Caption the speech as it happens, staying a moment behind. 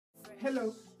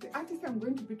Hello, the artist I'm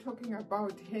going to be talking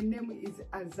about, her name is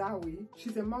Azawi.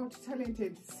 She's a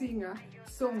multi-talented singer,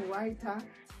 songwriter,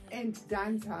 and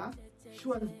dancer. She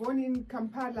was born in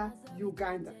Kampala,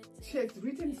 Uganda. She has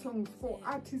written songs for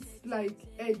artists like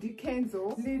Eddy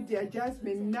Kenzo, Lydia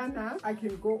Jazmine, Nana. I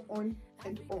can go on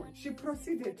and on. She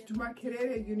proceeded to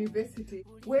Makerere University,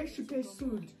 where she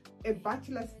pursued a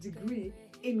bachelor's degree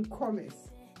in commerce.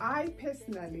 I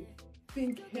personally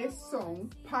think her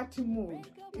song, Party Mood,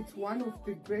 it's one of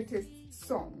the greatest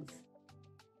songs.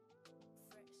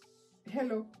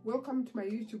 Hello, welcome to my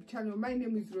YouTube channel. My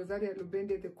name is Rosaria.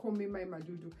 They call me My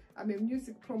Madudu. I'm a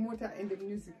music promoter and a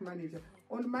music manager.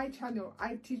 On my channel,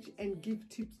 I teach and give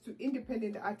tips to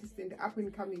independent artists and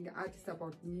up-and-coming artists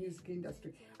about the music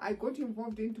industry. I got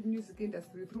involved into music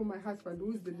industry through my husband,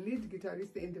 who is the lead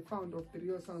guitarist and the founder of the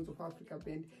Real Sounds of Africa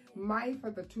band. My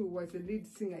father too was a lead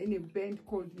singer in a band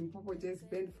called Limpopo Jazz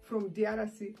Band from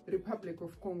DRC, Republic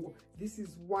of Congo. This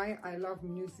is why I love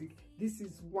music. This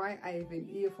is why I have an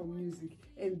ear for music,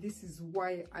 and this is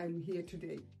why I'm here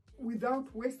today. Without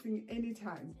wasting any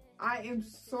time, I am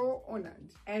so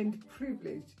honored and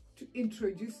privileged to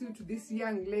introduce you to this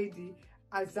young lady,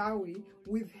 Azawi,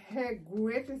 with her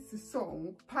greatest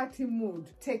song, Party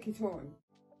Mood, Take It On.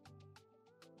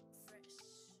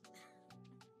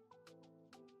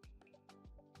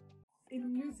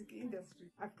 In music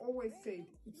industry, I've always said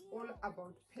it's all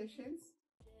about patience,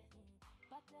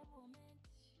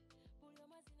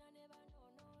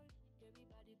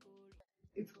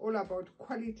 it's all about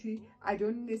quality. I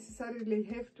don't necessarily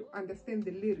have to understand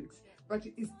the lyrics, but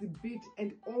it's the beat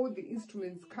and all the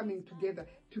instruments coming together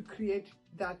to create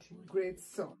that great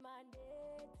song.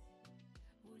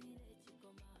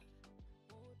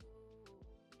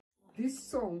 This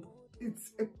song,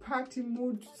 it's a party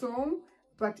mood song,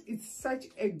 but it's such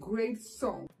a great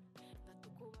song.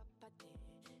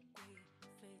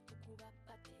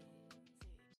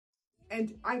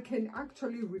 And I can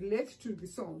actually relate to the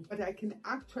song, but I can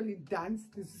actually dance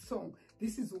this song.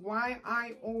 This is why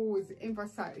I always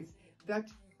emphasize that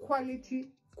quality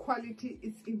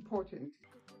is important.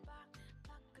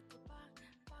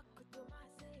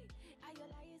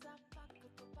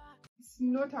 It's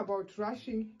not about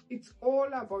rushing, it's all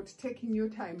about taking your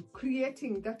time,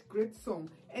 creating that great song,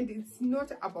 and it's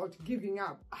not about giving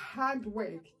up. Hard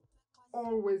work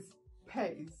always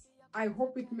pays. I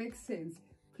hope it makes sense.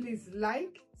 Please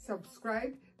like,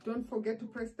 subscribe, don't forget to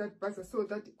press that buzzer so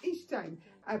that each time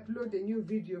I upload a new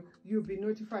video, you'll be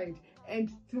notified. And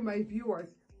to my viewers,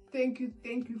 thank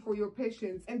you for your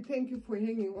patience, and thank you for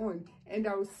hanging on. And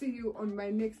I'll see you on my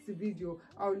next video.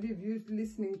 I'll leave you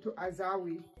listening to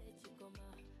Azawi.